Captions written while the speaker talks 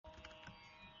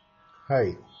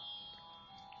Hi,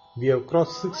 we have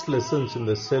crossed 6 lessons in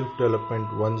the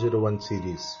Self-Development 101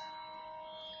 series.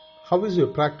 How is your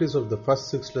practice of the first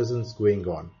 6 lessons going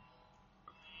on?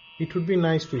 It would be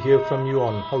nice to hear from you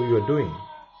on how you are doing.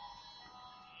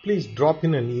 Please drop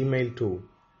in an email to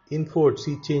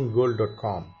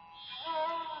info@seechangeworld.com.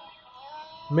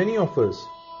 Many of us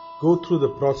go through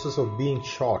the process of being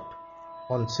short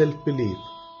on self-belief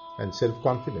and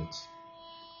self-confidence.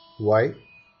 Why?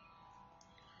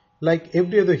 Like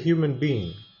every other human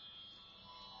being,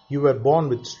 you were born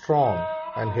with strong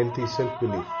and healthy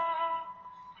self-belief.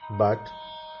 But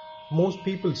most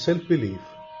people's self-belief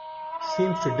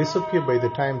seems to disappear by the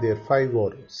time they are 5 or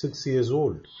 6 years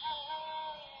old.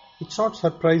 It's not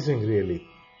surprising really.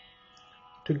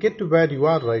 To get to where you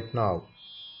are right now,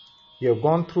 you have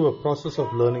gone through a process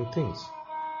of learning things.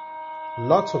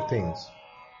 Lots of things,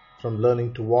 from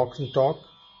learning to walk and talk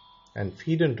and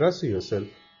feed and dress yourself,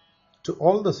 to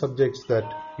all the subjects that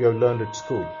you have learned at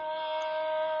school,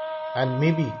 and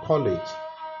maybe college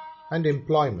and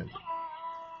employment.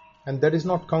 And that is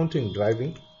not counting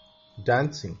driving,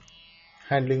 dancing,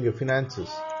 handling your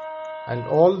finances, and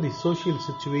all the social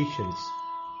situations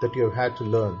that you have had to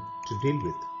learn to deal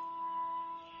with.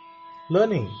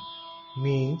 Learning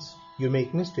means you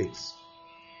make mistakes.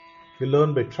 You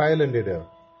learn by trial and error,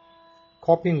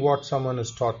 copying what someone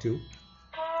has taught you,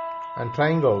 and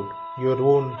trying out your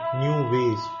own new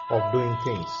ways of doing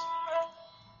things.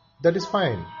 That is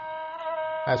fine,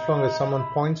 as long as someone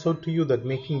points out to you that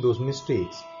making those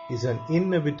mistakes is an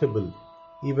inevitable,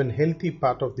 even healthy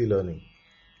part of the learning.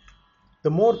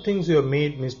 The more things you have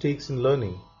made mistakes in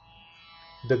learning,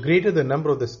 the greater the number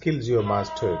of the skills you have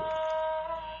mastered.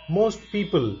 Most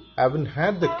people haven't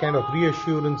had that kind of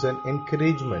reassurance and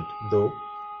encouragement, though.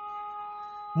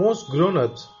 Most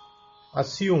grown-ups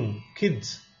assume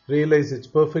kids realize it's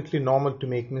perfectly normal to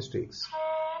make mistakes,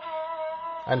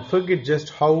 and forget just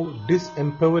how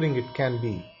disempowering it can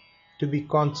be to be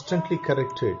constantly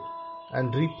corrected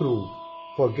and reproved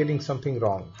for getting something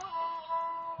wrong.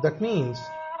 That means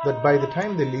that by the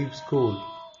time they leave school,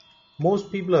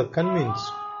 most people are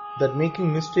convinced that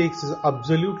making mistakes is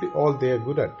absolutely all they are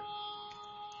good at.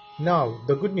 Now,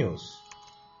 the good news.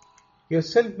 Your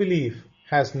self-belief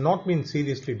has not been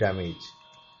seriously damaged.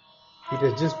 It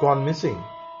has just gone missing,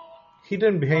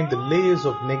 hidden behind the layers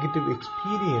of negative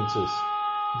experiences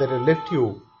that have left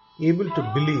you able to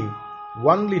believe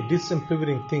only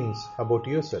disempowering things about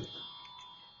yourself.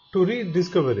 To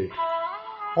rediscover it,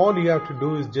 all you have to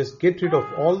do is just get rid of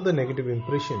all the negative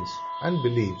impressions and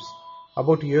beliefs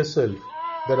about yourself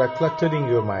that are cluttering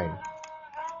your mind.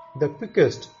 The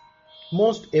quickest,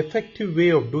 most effective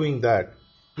way of doing that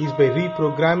is by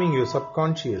reprogramming your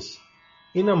subconscious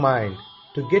inner mind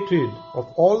to get rid of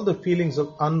all the feelings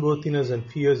of unworthiness and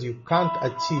fears you can't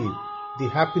achieve the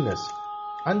happiness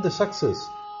and the success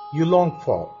you long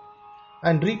for,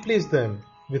 and replace them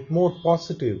with more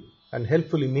positive and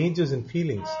helpful images and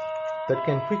feelings that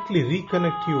can quickly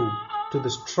reconnect you to the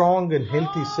strong and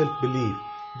healthy self-belief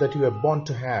that you are born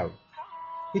to have.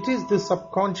 It is this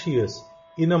subconscious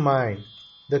inner mind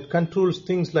that controls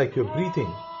things like your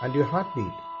breathing and your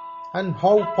heartbeat, and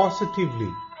how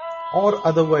positively or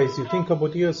otherwise you think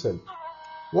about yourself,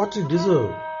 what you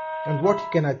deserve and what you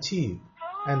can achieve,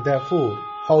 and therefore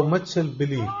how much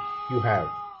self-belief you have.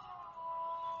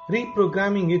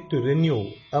 Reprogramming it to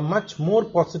renew a much more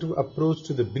positive approach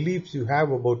to the beliefs you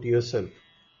have about yourself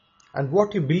and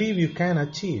what you believe you can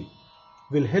achieve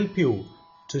will help you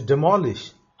to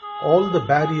demolish all the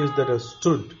barriers that have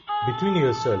stood between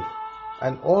yourself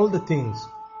and all the things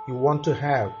you want to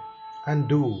have and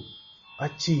do,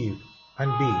 achieve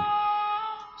and be.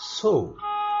 So,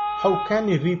 how can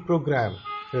you reprogram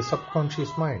your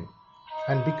subconscious mind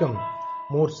and become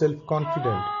more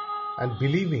self-confident and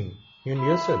believing in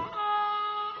yourself?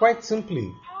 Quite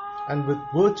simply, and with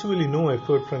virtually no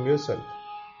effort from yourself.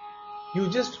 You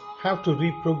just have to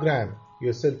reprogram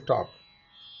your self-talk.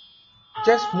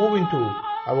 Just move into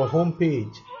our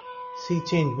homepage,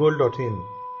 seechangeworld.in,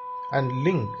 and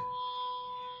link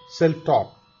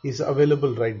self-talk is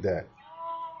available right there.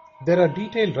 There are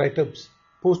detailed write-ups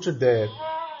posted there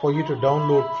for you to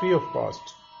download free of cost.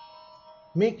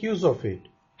 Make use of it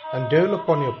and develop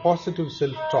on your positive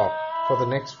self-talk for the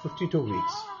next 52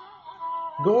 weeks.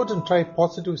 Go out and try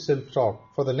positive self-talk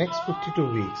for the next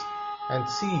 52 weeks and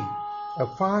see a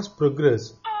fast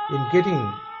progress in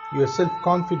getting your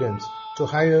self-confidence to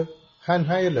higher and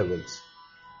higher levels.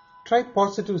 Try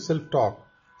positive self-talk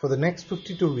for the next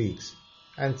 52 weeks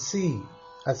and see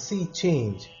a sea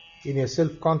change in your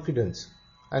self-confidence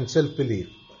and self-belief.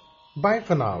 Bye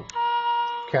for now.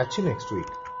 Catch you next week.